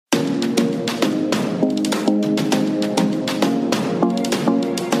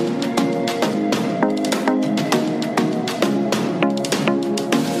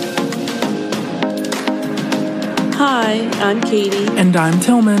Hi, I'm Katy. And I'm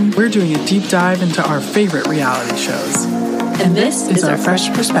Tilmon. We're doing a deep dive into our favorite reality shows. And this is our fresh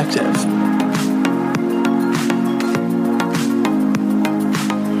perspective.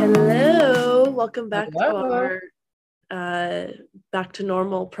 Hello. Welcome back to our back to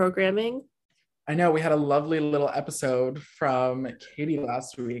normal programming. I know we had a lovely little episode from Katy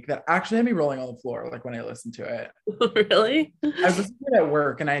last week that actually had me rolling on the floor like when I listened to it. Really? I was listening to it at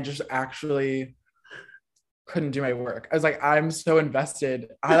work and I just actually couldn't do my work. I was like, I'm so invested.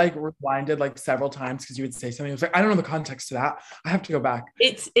 I like rewinded like several times because you would say something. I was like, I don't know the context to that. I have to go back.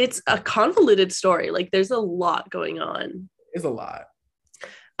 It's a convoluted story. Like there's a lot going on. It is a lot.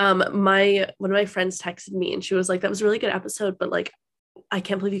 One of my friends texted me and she was like, that was a really good episode, but like I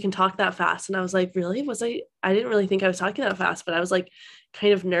can't believe you can talk that fast. And I was like, really? I didn't really think I was talking that fast, but I was like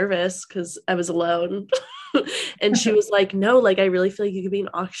kind of nervous because I was alone. And she was like, no, like I really feel like you could be an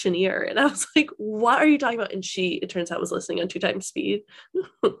auctioneer. And I was like, what are you talking about? And it turns out was listening on 2x speed.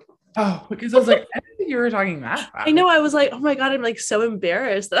 Oh, because I was like, I didn't think you were talking that fast. I know, I was like, oh my God, I'm like so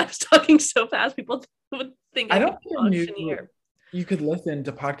embarrassed that I was talking so fast. People would think I don't be an auctioneer. You could listen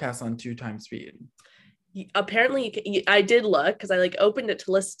to podcasts on 2x speed. Apparently I did look because I like opened it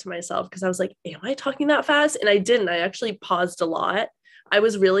to listen to myself because I was like, am I talking that fast? And I didn't. I actually paused a lot. I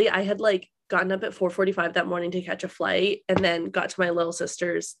had like gotten up at 4:45 that morning to catch a flight and then got to my little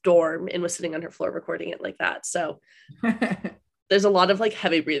sister's dorm and was sitting on her floor recording it like that. So there's a lot of like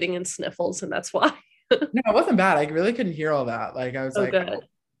heavy breathing and sniffles, and that's why. No, it wasn't bad. I really couldn't hear all that. Like I was like, good.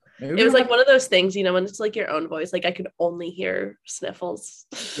 It was like one of those things, you know, when it's like your own voice, like I could only hear sniffles.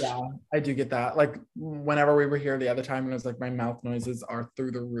 Yeah, I do get that. Like whenever we were here the other time, and it was like my mouth noises are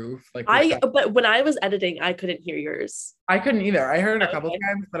through the roof. Like but when I was editing, I couldn't hear yours. I couldn't either. I heard it a couple of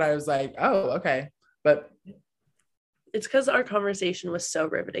times, but I was like, oh, okay. But it's because our conversation was so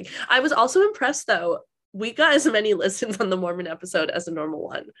riveting. I was also impressed though. We got as many listens on the Mormon episode as a normal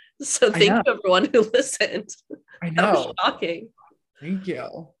one. So thank you everyone who listened. I know. That was shocking. Thank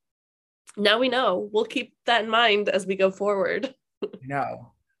you. Now we know. We'll keep that in mind as we go forward.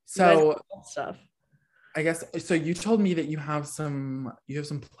 No. So stuff. I guess so. You told me that you have some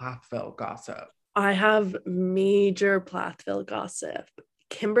Plathville gossip. I have major Plathville gossip.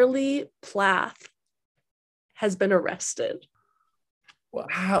 Kimberly Plath has been arrested.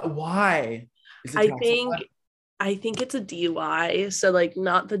 Why? I think it's a DUI. So like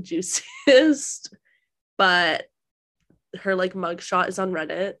not the juiciest, but her like mugshot is on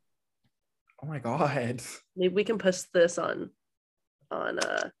Reddit. Oh my God. Maybe we can post this on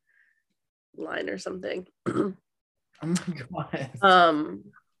a line or something. Oh my God.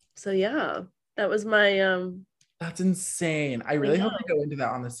 So yeah, that was my That's insane. I really hope they go into that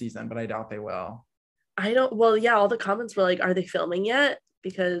on the season, but I doubt they will. All the comments were like, are they filming yet?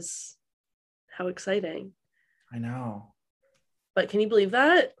 Because how exciting. I know. But can you believe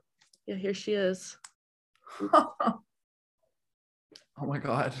that? Yeah, here she is. Oh my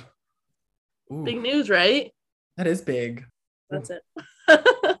God. Ooh. Big news, right? That is big. That's it.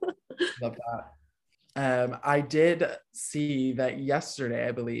 Love that. I did see that yesterday,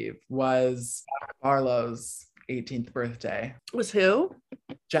 I believe, was Jack Barlow's 18th birthday. Was who?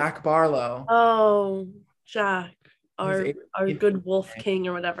 Jack Barlow. Oh, Jack. Our good wolf king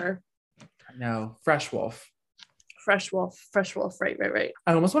or whatever. No, Fresh Wolf. Fresh Wolf, right.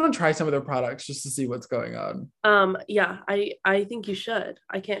 I almost want to try some of their products just to see what's going on. Yeah, I think you should.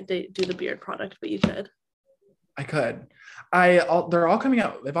 I can't do the beard product, but you should. I could. They're all coming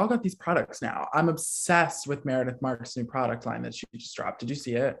out. They've all got these products now. I'm obsessed with Meredith Marks' new product line that she just dropped. Did you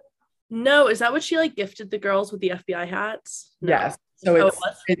see it? No, is that what she like gifted the girls with the FBI hats? No. Yes. So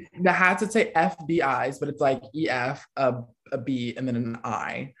it's the hats that say FBIs, but it's like EF, a B, and then an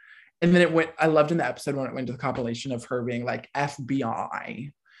I. And then I loved in the episode when it went to the compilation of her being like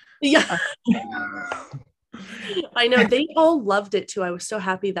FBI. Yeah. I know. They all loved it too. I was so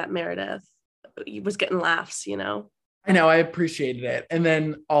happy that Meredith was getting laughs, you know? I know. I appreciated it. And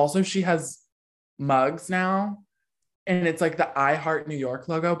then also she has mugs now. And it's like the I Heart New York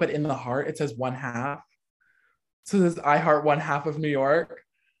logo, but in the heart, it says 1/2. So there's I Heart 1/2 of New York.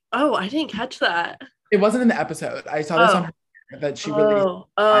 Oh, I didn't catch that. It wasn't in the episode. I saw this on her that she released.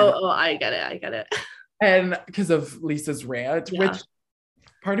 I get it. And because of Lisa's rant, which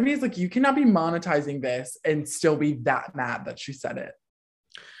part of me is like, you cannot be monetizing this and still be that mad that she said it.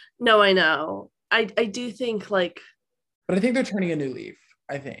 No, I know. I do think like. But I think they're turning a new leaf,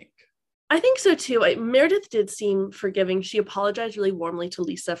 I think so too. Meredith did seem forgiving. She apologized really warmly to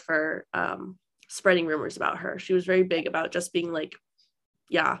Lisa for spreading rumors about her. She was very big about just being like,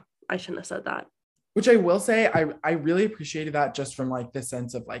 yeah, I shouldn't have said that. Which I will say, I really appreciated that just from like the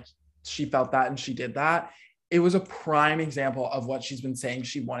sense of like, she felt that and she did that. it was a prime example of what she's been saying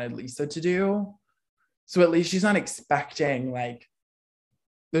she wanted Lisa to do. So at least she's not expecting, like,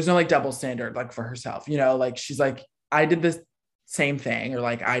 there's no like double standard like for herself, you know, like she's like, I did this same thing, or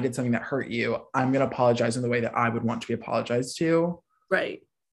like I did something that hurt you. I'm gonna apologize in the way that I would want to be apologized to. Right.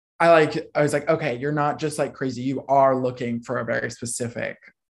 I was like, okay, you're not just like crazy. You are looking for a very specific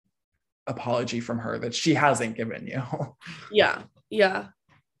apology from her that she hasn't given you. Yeah. Yeah.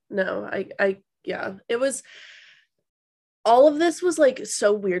 No, yeah. It was, all of this was like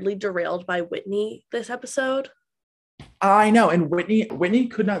so weirdly derailed by Whitney this episode. I know. And Whitney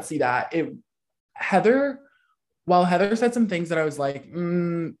could not see that. While Heather said some things that I was like,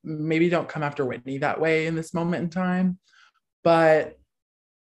 maybe don't come after Whitney that way in this moment in time. But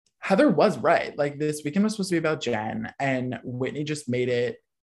Heather was right. Like, this weekend was supposed to be about Jen, and Whitney just made it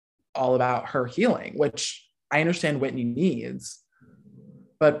all about her healing, which I understand Whitney needs,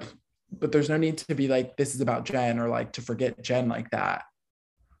 but there's no need to be like, this is about Jen, or like to forget Jen like that.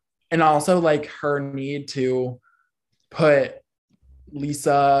 And also like her need to put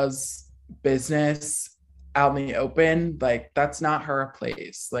Lisa's business out in the open, like that's not her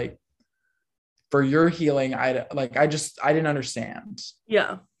place. Like, for your healing, I didn't understand.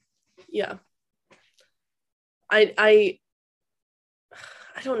 Yeah. I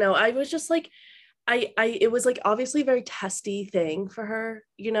don't know. I was just like, it was like obviously a very testy thing for her,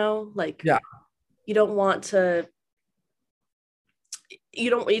 you know, like, yeah, you don't want to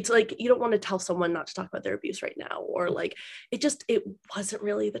tell someone not to talk about their abuse right now, or like, it wasn't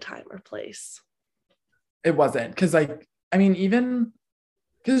really the time or place. It wasn't, because like, I mean, even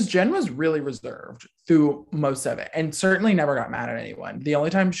because Jen was really reserved through most of it, and certainly never got mad at anyone. The only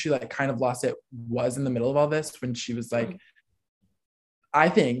time she like kind of lost it was in the middle of all this, when she was like, I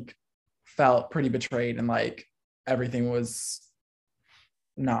think felt pretty betrayed, and like everything was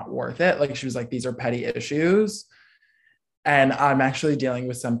not worth it. Like, she was like, these are petty issues, and I'm actually dealing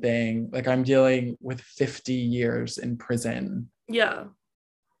with something, like I'm dealing with 50 years in prison. Yeah.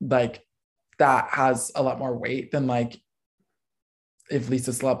 Like, that has a lot more weight than like if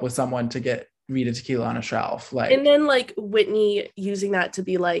Lisa slept with someone to get Rita tequila on a shelf. Like, and then like Whitney using that to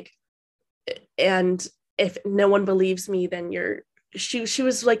be like, and if no one believes me, then she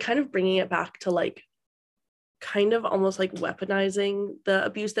was like kind of bringing it back to like kind of almost like weaponizing the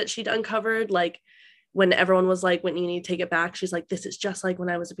abuse that she'd uncovered. Like, when everyone was like, Whitney, you need to take it back, she's like, this is just like when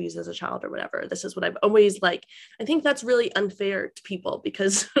I was abused as a child, or whatever. This is what I've always like. I think that's really unfair to people,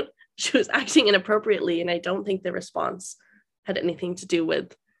 because she was acting inappropriately, and I don't think the response had anything to do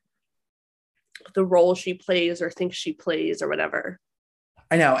with the role she plays or thinks she plays or whatever.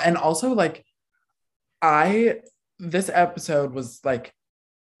 I know. And also like, this episode was like,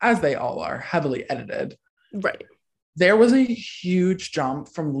 as they all are, heavily edited. Right. There was a huge jump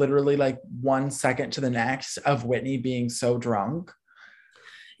from literally like 1 second to the next of Whitney being so drunk.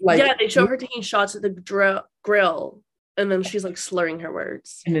 Like, yeah, they show her taking shots at the grill, and then she's like slurring her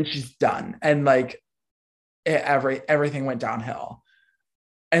words, and then she's done, and like everything went downhill.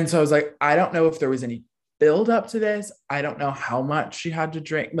 And so I was like, I don't know if there was any build up to this. I don't know how much she had to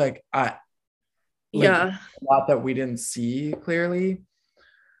drink. Yeah, a lot that we didn't see clearly,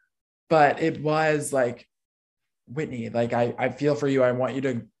 but it was like, Whitney, like I feel for you. I want you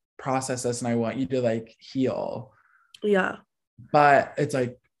to process this, and I want you to like heal. Yeah. But it's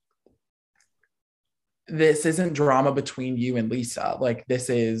like, this isn't drama between you and Lisa. Like, this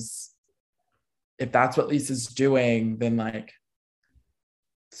is, if that's what Lisa's doing, then like,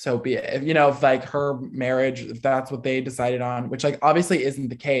 so be it. If, you know, if like her marriage, if that's what they decided on, which like obviously isn't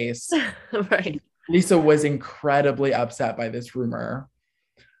the case. Right. Lisa was incredibly upset by this rumor.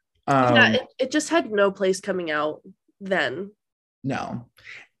 Yeah, it just had no place coming out then. No.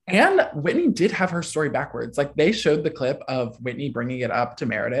 And Whitney did have her story backwards. Like, they showed the clip of Whitney bringing it up to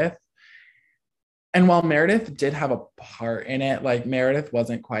Meredith. And while Meredith did have a part in it, like, Meredith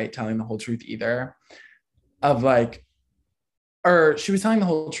wasn't quite telling the whole truth either. Of like, or she was telling the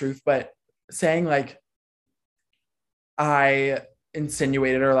whole truth, but saying like, I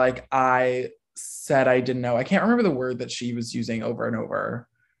insinuated, or like, I said I didn't know. I can't remember the word that she was using over and over.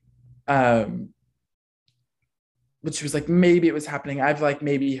 But she was like, maybe it was happening. I've like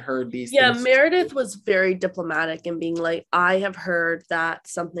maybe heard these things. things. Meredith was very diplomatic and being like, I have heard that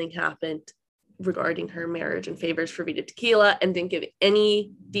something happened regarding her marriage and favors for Vita Tequila, and didn't give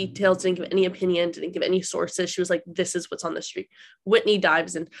any details, didn't give any opinion, didn't give any sources. She was like, this is what's on the street. Whitney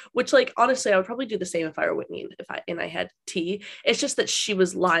dives in, which like, honestly, I would probably do the same if I were Whitney, and I had tea. It's just that she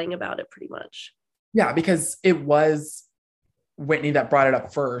was lying about it pretty much. Yeah, because it was Whitney that brought it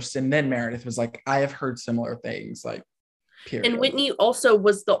up first, and then Meredith was like, I have heard similar things, like, period. And Whitney also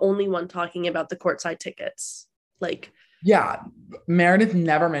was the only one talking about the courtside tickets. Like, yeah, Meredith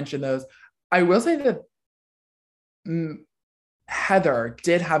never mentioned those. I will say that Heather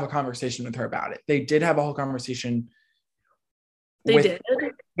did have a conversation with her about it. They did have a whole conversation they with did.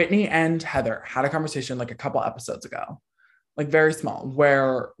 Whitney and Heather had a conversation like a couple episodes ago, like very small,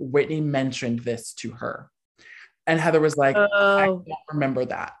 where Whitney mentioned this to her. And Heather was like, I Oh, don't remember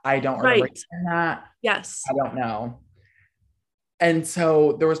that. I don't remember right. that. Yes. I don't know. And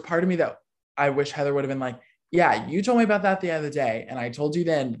so there was part of me that I wish Heather would have been like, yeah, you told me about that the other day. And I told you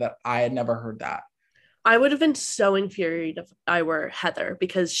then that I had never heard that. I would have been so infuriated if I were Heather,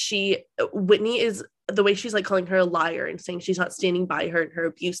 because Whitney is, the way she's like calling her a liar and saying she's not standing by her in her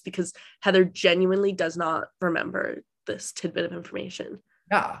abuse, because Heather genuinely does not remember this tidbit of information.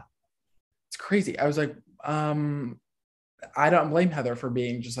 Yeah. It's crazy. I was like, I don't blame Heather for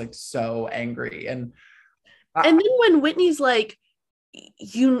being just like so angry. And And then when Whitney's like,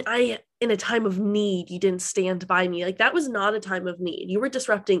 I in a time of need, you didn't stand by me. Like, that was not a time of need. You were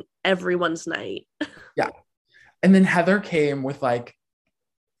disrupting everyone's night. yeah. And then Heather came with like,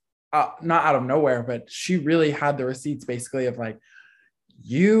 not out of nowhere, but she really had the receipts basically of like,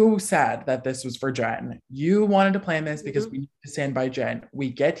 you said that this was for Jen. You wanted to plan this because we need to stand by Jen.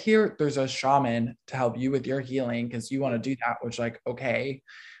 We get here, there's a shaman to help you with your healing because you want to do that, which like, okay.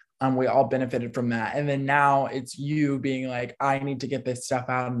 We all benefited from that. And then now it's you being like, I need to get this stuff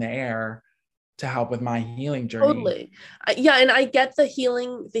out in the air to help with my healing journey. Totally. Yeah, and I get the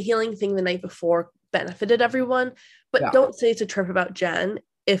healing thing the night before benefited everyone, but don't say it's a trip about Jen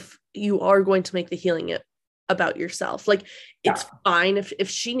if you are going to make the healing about yourself. Like, it's fine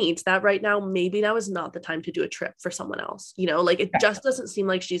if she needs that right now. Maybe now is not the time to do a trip for someone else. You know, like, it just doesn't seem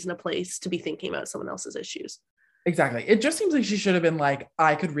like she's in a place to be thinking about someone else's issues. Exactly. It just seems like she should have been like,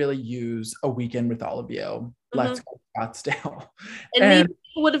 I could really use a weekend with all of you. Let's go to Scottsdale. And maybe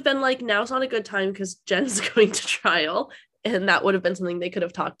it would have been like, now's not a good time because Jen's going to trial. And that would have been something they could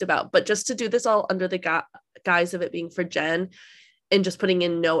have talked about. But just to do this all under the guise of it being for Jen and just putting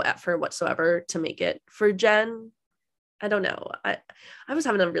in no effort whatsoever to make it for Jen, I don't know. I was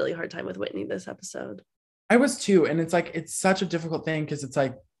having a really hard time with Whitney this episode. I was too. And it's like, it's such a difficult thing because it's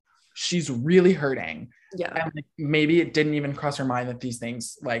like, she's really hurting. Yeah. And like, maybe it didn't even cross her mind that these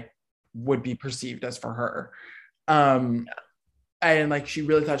things like would be perceived as for her. And like, she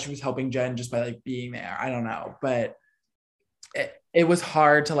really thought she was helping Jen just by like being there. I don't know, but it was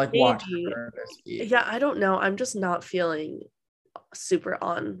hard to like watch her this week. Yeah, I don't know. I'm just not feeling super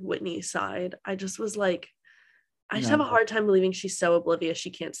on Whitney's side. I just was like, I just have a hard time believing she's so oblivious she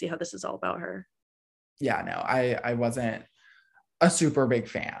can't see how this is all about her. Yeah, no, I wasn't a super big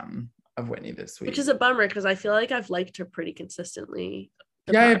fan of Whitney this week. Which is a bummer because I feel like I've liked her pretty consistently.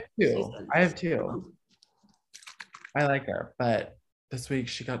 Yeah, I have too. I like her, but this week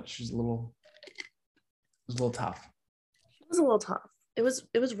she's a little tough. It was a little tough. It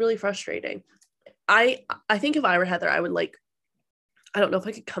was really frustrating. I think if I were Heather, I would like, I don't know if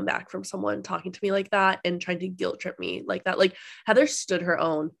I could come back from someone talking to me like that and trying to guilt trip me like that. Like, Heather stood her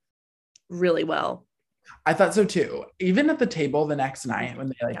own really well. I thought so too. Even at the table the next night when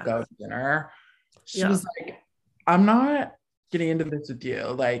they like go to dinner, she was like, I'm not getting into this with you.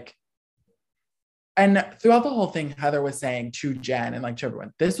 Like, and throughout the whole thing, Heather was saying to Jen and like to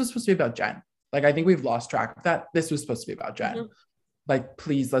everyone, this was supposed to be about Jen. Like, I think we've lost track of that. This was supposed to be about Jen. Like,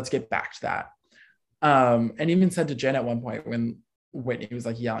 please, let's get back to that. And even said to Jen at one point when Whitney was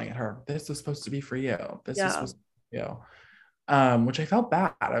like yelling at her, this was supposed to be for you. This is supposed to be for you. Which I felt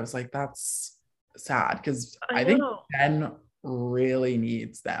bad. I was like, that's sad because I think Jen really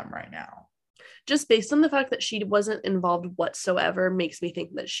needs them right now. Just based on the fact that she wasn't involved whatsoever makes me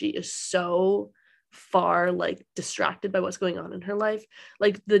think that she is so far like distracted by what's going on in her life.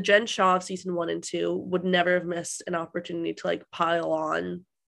 Like, the Jen Shaw of season 1 and 2 would never have missed an opportunity to like pile on,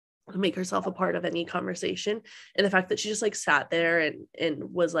 make herself a part of any conversation. And the fact that she just like sat there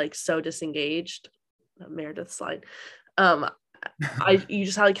and was like so disengaged, Meredith's line, you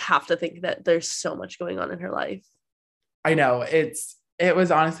just like have to think that there's so much going on in her life. I know, it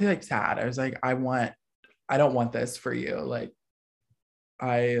was honestly like sad. I was like, I don't want this for you. Like,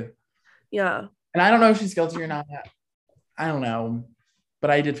 and I don't know if she's guilty or not. I don't know,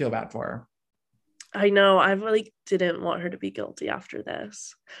 but I did feel bad for her. I know. I really didn't want her to be guilty after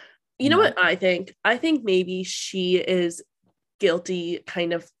this. You know what I think? I think maybe she is guilty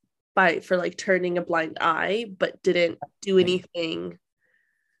kind of for like turning a blind eye, but didn't do anything.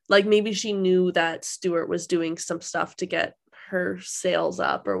 Like, maybe she knew that Stuart was doing some stuff to get her sales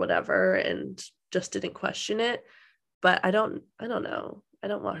up or whatever and just didn't question it. But I don't know. I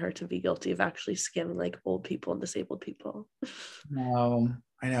don't want her to be guilty of actually scamming like old people and disabled people. No,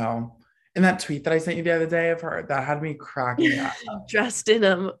 I know. And that tweet that I sent you the other day of her, that had me cracking up. Dressed in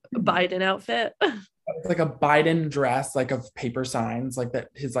a Biden outfit. It's like a Biden dress, like of paper signs, like that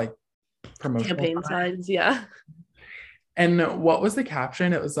his like promotional Campaign signs, yeah. And what was the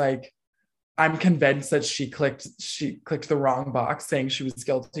caption? It was like, I'm convinced that she clicked the wrong box saying she was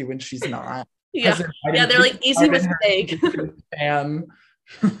guilty when she's not. Yeah. Yeah, they're like easy mistake. Fan.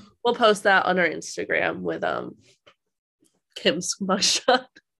 We'll post that on our Instagram with Kim's mugshot.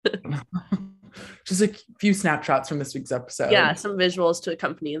 Just a few snapshots from this week's episode. Yeah, some visuals to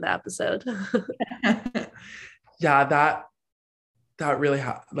accompany the episode. Yeah, that really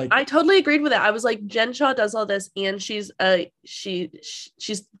like I totally agreed with it. I was like, Jen Shaw does all this, and she's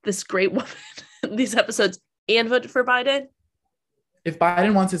this great woman in these episodes, and voted for Biden. If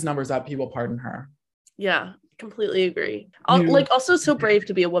Biden wants his numbers up, he will pardon her. Yeah, completely agree. Like, also so brave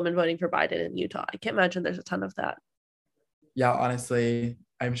to be a woman voting for Biden in Utah. I can't imagine there's a ton of that. Yeah, honestly,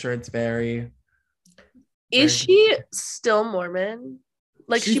 I'm sure it's very. Is she still Mormon?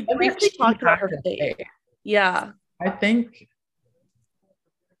 Like, she briefly talked about her faith. Yeah. I think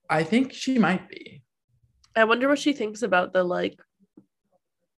she might be. I wonder what she thinks about the like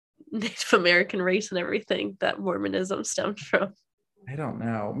Native American race and everything that Mormonism stemmed from. I don't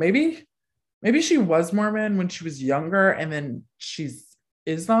know. Maybe she was Mormon when she was younger and then she's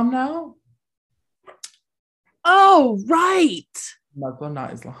Islam now. Oh, right. Muslim,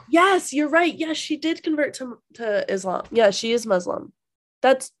 not Islam. Yes, you're right. Yes, she did convert to Islam. Yeah, she is Muslim.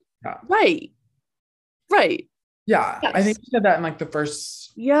 That's right. Right. Yeah, yes. I think she said that in like the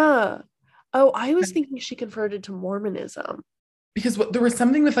first. Yeah. Oh, I was thinking she converted to Mormonism. Because there was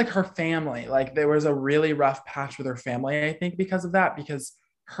something with like her family. Like there was a really rough patch with her family, I think, because of that. Because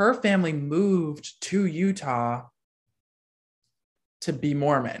her family moved to Utah to be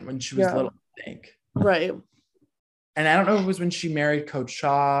Mormon when she was little, I think. Right. And I don't know if it was when she married Coach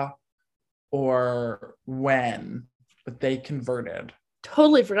Shaw or when, but they converted.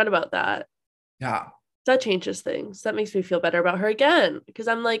 Totally forgot about that. Yeah. That changes things. That makes me feel better about her again. Because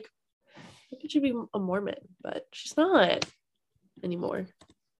I'm like, how could she be a Mormon? But she's not anymore.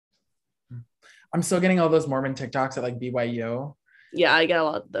 I'm still getting all those Mormon TikToks at like BYU. Yeah, I get a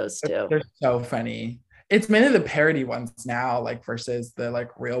lot of those too. They're so funny. It's mainly the parody ones now, like versus the like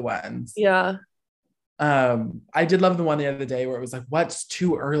real ones. Yeah. I did love the one the other day where it was like, what's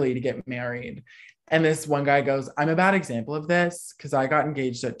too early to get married? And this one guy goes, I'm a bad example of this because I got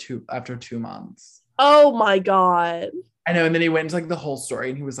engaged after 2 months. Oh my God. I know. And then he went into like the whole story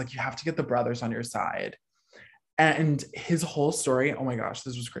and he was like, you have to get the brothers on your side. And his whole story, oh my gosh,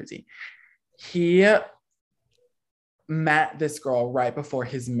 this was crazy. He met this girl right before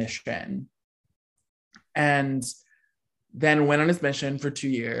his mission and then went on his mission for 2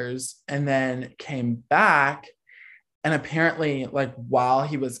 years and then came back. And apparently, like, while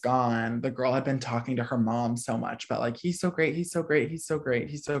he was gone, the girl had been talking to her mom so much about, like, he's so great, he's so great, he's so great,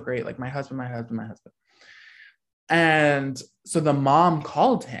 he's so great. Like, my husband, my husband, my husband. And so the mom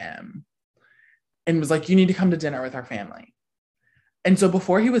called him and was like, you need to come to dinner with our family. And so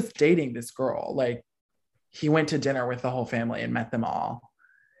before he was dating this girl, like, he went to dinner with the whole family and met them all.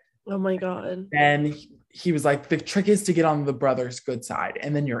 Oh my God. And he was like, the trick is to get on the brother's good side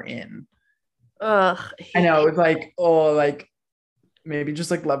and then you're in. Ugh, I know. It's like, oh, like maybe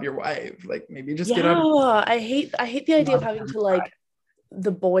just like love your wife. Like maybe just get on. I hate the idea of having to like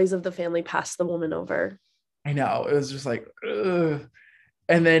the boys of the family pass the woman over. I know. It was just like, ugh.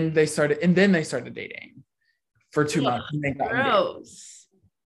 And then they started dating for 2 months. And they got gross.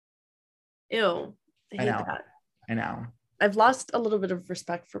 Ew. I hate know. that. I know. I've lost a little bit of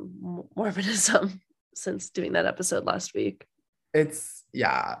respect for Mormonism since doing that episode last week.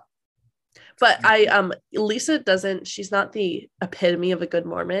 Yeah. But Lisa she's not the epitome of a good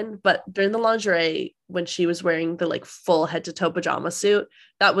Mormon, but during the lingerie, when she was wearing the like full head to toe pajama suit,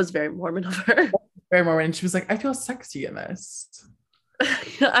 that was very Mormon of her. Very Mormon. And she was like, I feel sexy in this.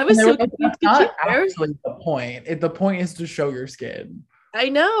 I was so confused. That's not actually the point. The point is to show your skin. I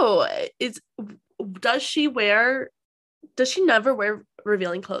know. Does she never wear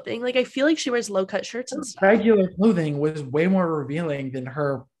revealing clothing? Like, I feel like she wears low-cut shirts and stuff. Regular clothing was way more revealing than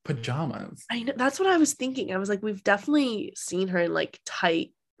her pajamas. I know. That's what I was thinking. I was like, we've definitely seen her in like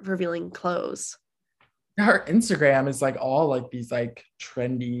tight, revealing clothes. Her Instagram is like all like these like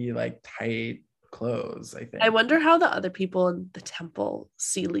trendy, like tight clothes, I think. I wonder how the other people in the temple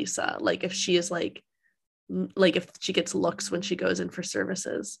see Lisa. Like if she is like if she gets looks when she goes in for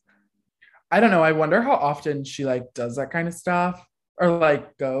services. I don't know. I wonder how often she like does that kind of stuff or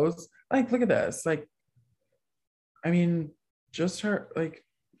like goes like, look at this. Like, I mean, just her, like,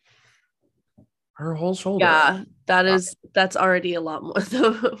 her whole shoulder. Yeah, that's already a lot more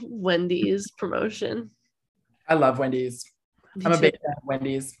than Wendy's promotion. I love Wendy's. Me I'm a too. big fan of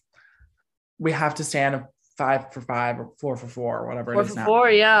Wendy's. We have to stand a 5 for 5 or 4 for 4, whatever it Four is for now. four,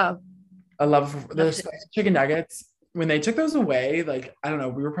 yeah. I love the spicy chicken nuggets. When they took those away, like, I don't know,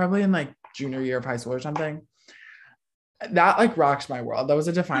 we were probably in like junior year of high school or something. That like rocked my world. That was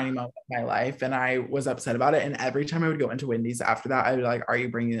a defining moment of my life. And I was upset about it. And every time I would go into Wendy's after that, I'd be like, are you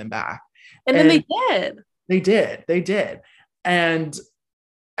bringing them back? And then they did. They did. And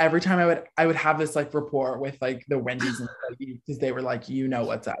every time I would have this like rapport with like the Wendy's and because they were like, you know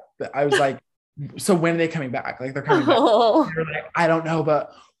what's up. But I was like, so when are they coming back? Like they're coming back. Oh. They're like, I don't know,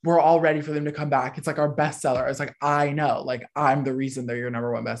 but we're all ready for them to come back. It's like our bestseller. It's like, I know, like I'm the reason they're your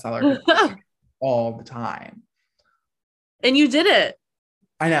number one bestseller all the time. And you did it.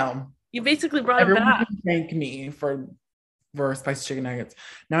 I know. You basically brought Everyone it back. can thank me for spicy chicken nuggets.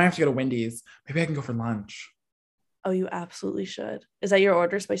 Now I have to go to Wendy's. Maybe I can go for lunch. Oh, you absolutely should. Is that your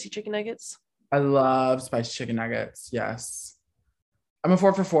order, spicy chicken nuggets? I love spicy chicken nuggets. Yes. I'm a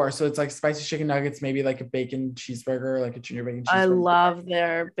 4 for 4. So it's like spicy chicken nuggets, maybe like a bacon cheeseburger, like a junior bacon cheeseburger. I love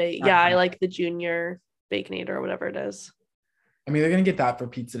their yeah, I like the junior baconator or whatever it is. I'm either gonna get that for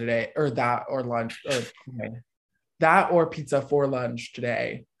pizza today or that or lunch or that or pizza for lunch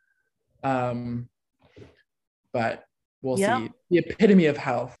today. But we'll see. The epitome of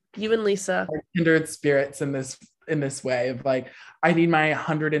health. You and Lisa. Our kindred spirits in this way of like, I need my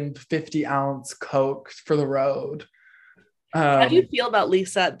 150-ounce Coke for the road. How do you feel about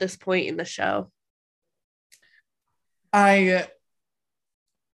Lisa at this point in the show?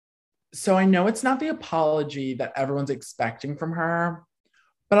 So I know it's not the apology that everyone's expecting from her,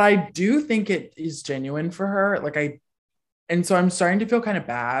 but I do think it is genuine for her. And so I'm starting to feel kind of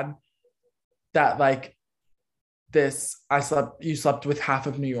bad that like you slept with half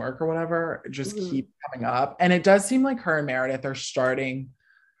of New York or whatever, just keep coming up. And it does seem like her and Meredith are starting,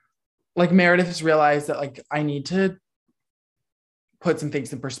 like Meredith has realized that like I need to put some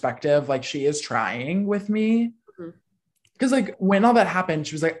things in perspective. Like she is trying with me. Because like when all that happened,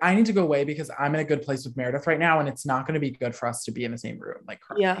 she was like, I need to go away because I'm in a good place with Meredith right now. And it's not going to be good for us to be in the same room. Like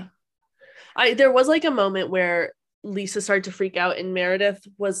currently. Yeah. There was like a moment where Lisa started to freak out and Meredith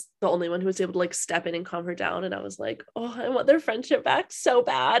was the only one who was able to like step in and calm her down. And I was like, oh, I want their friendship back so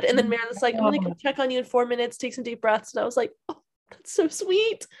bad. And then Meredith's like, I'm going to come check on you in 4 minutes, take some deep breaths. And I was like, oh, that's so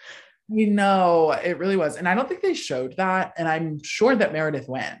sweet. You know, it really was. And I don't think they showed that. And I'm sure that Meredith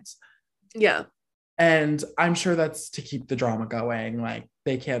went. Yeah. And I'm sure that's to keep the drama going. Like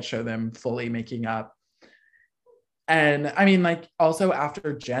they can't show them fully making up. And I mean, like also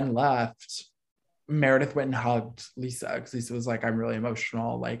after Jen left, Meredith went and hugged Lisa because Lisa was like, I'm really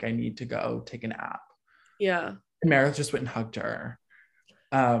emotional. Like I need to go take a nap. Yeah. And Meredith just went and hugged her.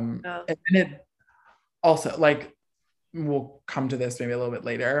 And it also like, we'll come to this maybe a little bit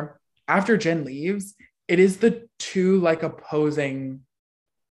later. After Jen leaves, it is the two like opposing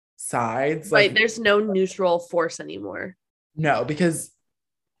sides. Right. Like, there's no neutral force anymore. No, because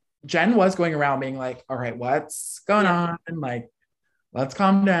Jen was going around being like, all right, what's going on? And like, let's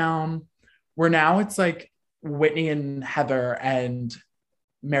calm down. Where now it's like Whitney and Heather and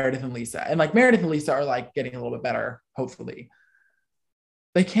Meredith and Lisa. And like Meredith and Lisa are like getting a little bit better, hopefully.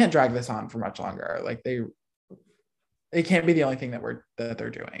 They can't drag this on for much longer. Like they can't be the only thing that they're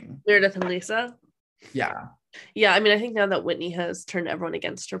doing. Meredith and Lisa? Yeah. Yeah, I mean, I think now that Whitney has turned everyone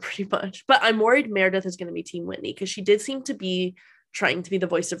against her pretty much. But I'm worried Meredith is going to be Team Whitney because she did seem to be trying to be the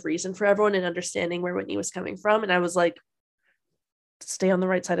voice of reason for everyone and understanding where Whitney was coming from. And I was like, stay on the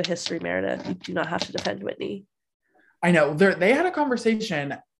right side of history, Meredith. You do not have to defend Whitney. I know. They had a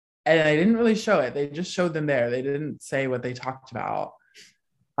conversation and they didn't really show it. They just showed them there. They didn't say what they talked about.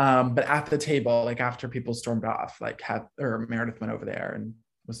 But at the table, like after people stormed off, like Meredith went over there and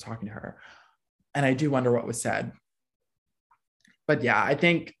was talking to her. And I do wonder what was said. But yeah, I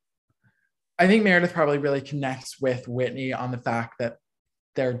think Meredith probably really connects with Whitney on the fact that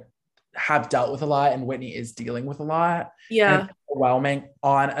they're have dealt with a lot and Whitney is dealing with a lot. Yeah. And it's overwhelming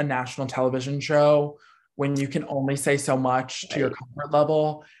on a national television show when you can only say so much to your comfort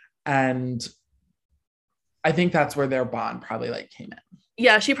level. And I think that's where their bond probably like came in.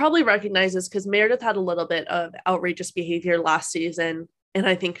 Yeah, she probably recognizes because Meredith had a little bit of outrageous behavior last season. And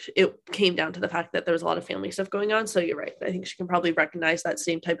I think it came down to the fact that there was a lot of family stuff going on. So you're right. I think she can probably recognize that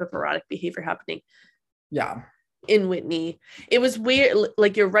same type of erratic behavior happening. Yeah. In Whitney. It was weird.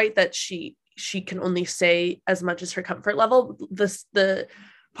 Like you're right that she can only say as much as her comfort level. The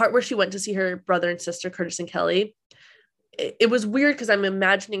part where she went to see her brother and sister, Curtis and Kelly, it was weird because I'm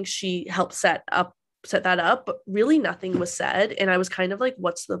imagining she helped set that up, but really nothing was said. And I was kind of like,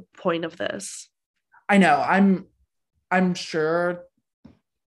 what's the point of this? I know. I'm sure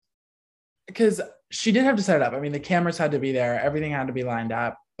because she did have to set it up. I mean, the cameras had to be there. Everything had to be lined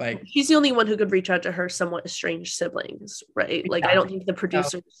up. Like he's the only one who could reach out to her somewhat estranged siblings, right? Like I don't think the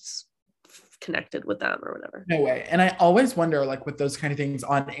producers connected with them or whatever. No way. And I always wonder, like with those kind of things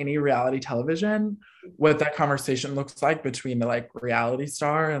on any reality television, what that conversation looks like between the like reality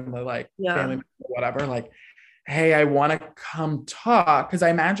star and the like family, whatever. Like, hey, I want to come talk because I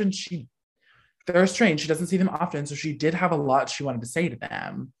imagine they're strange. She doesn't see them often, so she did have a lot she wanted to say to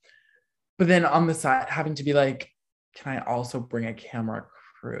them. But then on the side, having to be like, can I also bring a camera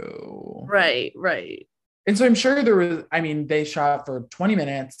crew? Right. And so I'm sure there was, I mean, they shot for 20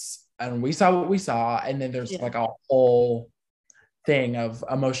 minutes and we saw what we saw. And then there's like a whole thing of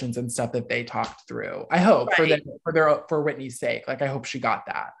emotions and stuff that they talked through. I hope for Whitney's sake. Like, I hope she got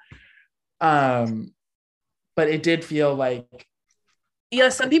that. But it did feel like, yeah,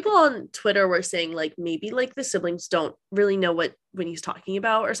 some people on Twitter were saying like maybe like the siblings don't really know what Whitney's talking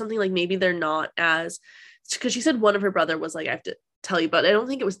about or something. Like maybe they're not as, because she said one of her brother was like, I have to tell you, but I don't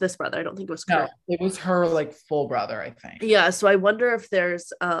think it was this brother. I don't think it was no, it was her like full brother, I think. Yeah, so I wonder if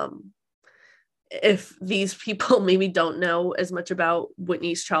there's if these people maybe don't know as much about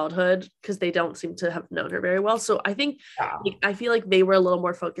Whitney's childhood because they don't seem to have known her very well. So I think like, I feel like they were a little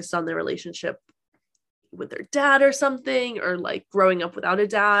more focused on their relationship with their dad or something, or like growing up without a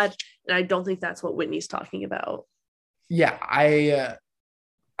dad, and I don't think that's what Whitney's talking about. Yeah, I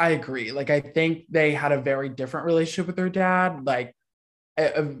agree. Like, I think they had a very different relationship with their dad, like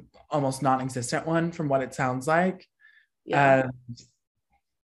a almost non-existent one from what it sounds like. Yeah. And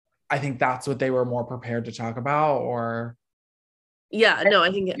I think that's what they were more prepared to talk about. Or yeah, no,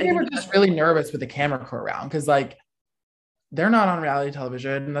 I think they were just really nervous with the camera crew around because like they're not on reality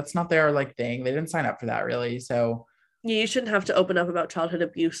television. That's not their like thing. They didn't sign up for that really. So you shouldn't have to open up about childhood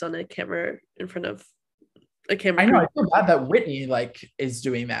abuse on a camera in front of a camera. I know. I feel bad that Whitney like is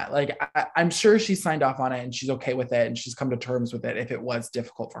doing that. Like I'm sure she signed off on it and she's okay with it and she's come to terms with it if it was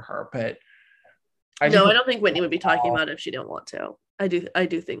difficult for her. But I don't think Whitney would be talking about it if she didn't want to. I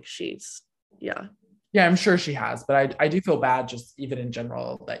do think she's yeah, I'm sure she has, but I do feel bad just even in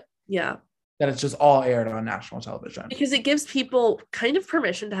general that that it's just all aired on national television because it gives people kind of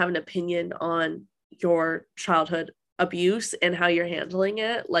permission to have an opinion on your childhood abuse and how you're handling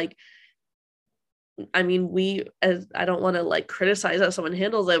it. Like, I mean, I don't want to like criticize how someone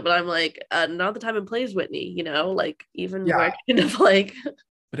handles it, but I'm like, not the time and place, Whitney, you know, like even we're kind of like.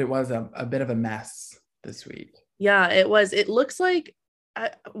 But it was a bit of a mess this week. Yeah, it was. It looks like,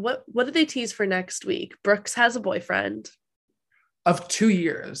 what did they tease for next week? Brooks has a boyfriend of 2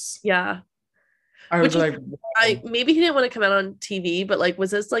 years. Yeah. I was like, maybe he didn't want to come out on TV, but like,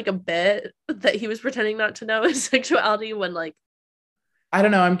 was this like a bit that he was pretending not to know his sexuality when like, I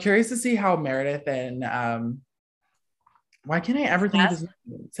don't know. I'm curious to see how Meredith and why can't I ever think of his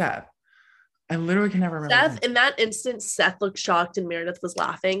name? Seth. I literally can never remember. Seth, in that instance, Seth looked shocked and Meredith was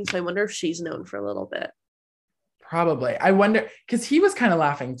laughing. So I wonder if she's known for a little bit. Probably. I wonder, because he was kind of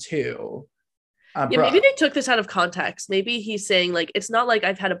laughing too. Maybe they took this out of context. Maybe he's saying like, it's not like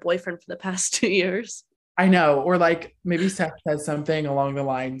I've had a boyfriend for the past 2 years. I know. Or like maybe Seth says something along the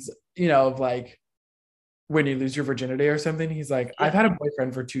lines, you know, of like, when you lose your virginity or something, he's like, I've had a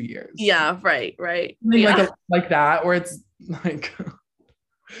boyfriend for 2 years. Yeah, right. Yeah. Like that, where it's like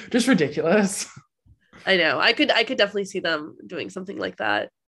just ridiculous. I know. I could definitely see them doing something like that.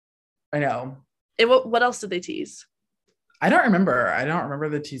 I know. And what else did they tease? I don't remember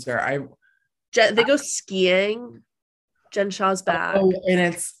the teaser. They go skiing. Jen Shaw's back. Oh, and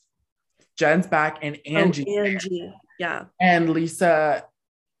it's Jen's back and Angie. Angie. Yeah. And Lisa.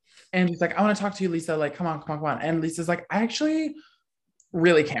 And he's like, I want to talk to you, Lisa. Like, come on. And Lisa's like, I actually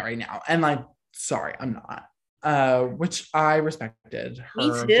really can't right now. And like, sorry, I'm not. Which I respected her. Me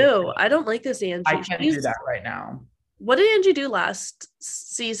too. I don't like this Angie. I can't do that right now. What did Angie do last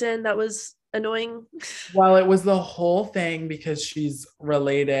season that was annoying? Well, it was the whole thing because she's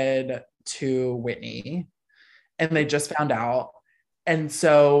related to Whitney. And they just found out. And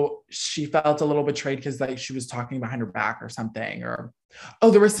so she felt a little betrayed because like she was talking behind her back or something, or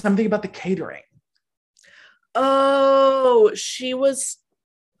there was something about the catering. Oh, she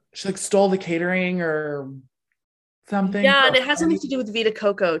like stole the catering or something. Yeah, and it has something to do with Vita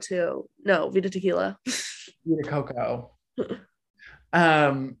Coco too. No, Vita Tequila. Vita Coco.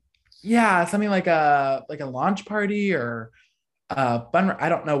 Yeah, something like a launch party or fun. I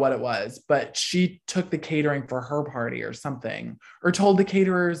don't know what it was, but she took the catering for her party or something, or told the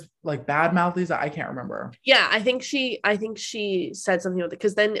caterers like bad mouth Lisa. I can't remember. Yeah, I think she said something with it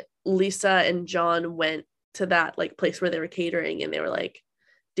because then Lisa and John went to that like place where they were catering and they were like,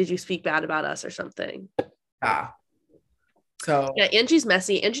 did you speak bad about us or something? Yeah. So yeah, Angie's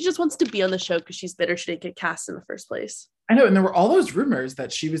messy. Angie just wants to be on the show because she's bitter she didn't get cast in the first place. I know, and there were all those rumors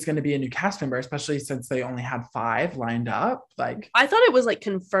that she was going to be a new cast member, especially since they only had 5 lined up. Like, I thought it was like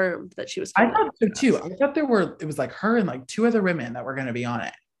confirmed that she was I thought so too. I thought it was like her and like 2 other women that were going to be on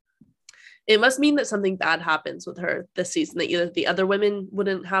it. It must mean that something bad happens with her this season, that either the other women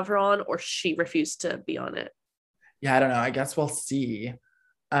wouldn't have her on or she refused to be on it. Yeah, I don't know. I guess we'll see.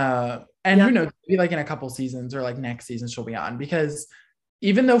 And who knows, maybe like in a couple seasons or like next season she'll be on, because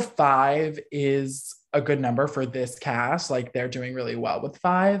even though 5 is a good number for this cast, like they're doing really well with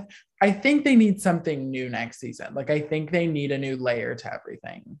 5, I think they need something new next season. Like I think they need a new layer to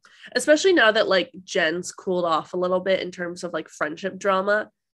everything. Especially now that like Jen's cooled off a little bit in terms of like friendship drama.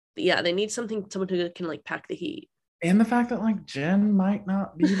 But yeah, they need someone who can like pack the heat. And the fact that like Jen might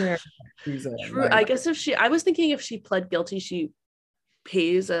not be there next season. True. Like, I guess I was thinking if she pled guilty, she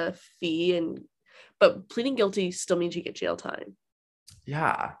pays a fee, but pleading guilty still means you get jail time.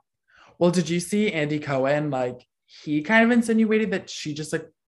 Yeah. Well, did you see Andy Cohen? Like he kind of insinuated that she just like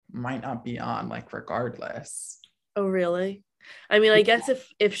might not be on, like regardless. Oh, really? I mean, I guess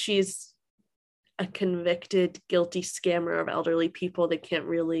if she's a convicted, guilty scammer of elderly people, they can't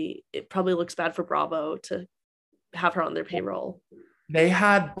really, it probably looks bad for Bravo to have her on their payroll. They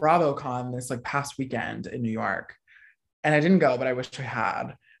had BravoCon this like past weekend in New York, and I didn't go, but I wish I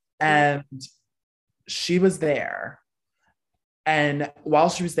had. And she was there. And while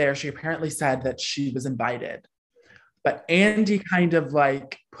she was there, she apparently said that she was invited. But Andy kind of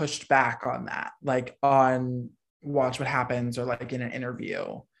like pushed back on that, like on Watch What Happens or like in an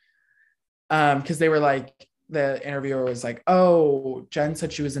interview. Because they were like, the interviewer was like, oh, Jen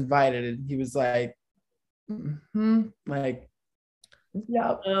said she was invited. And he was like, like,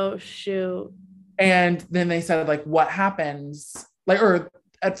 yeah. Oh, shoot. And then they said, like, what happens? Like, or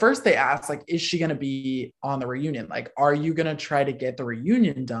at first they asked, like, is she going to be on the reunion? Like, are you going to try to get the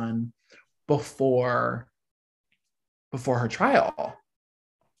reunion done before her trial?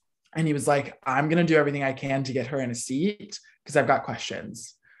 And he was like, I'm going to do everything I can to get her in a seat because I've got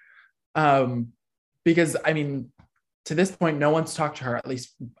questions. Because, I mean, to this point, no one's talked to her, at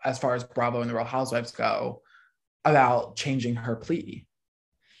least as far as Bravo and the Real Housewives go, about changing her plea.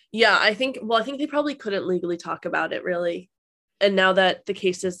 Yeah, I think they probably couldn't legally talk about it, really. And now that the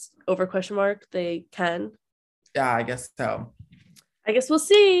case is over, they can. Yeah, I guess so. I guess we'll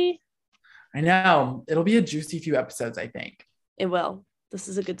see. I know. It'll be a juicy few episodes, I think. It will. This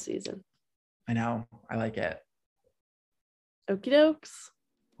is a good season. I know. I like it. Okie dokes.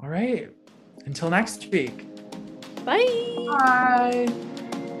 All right. Until next week. Bye. Bye.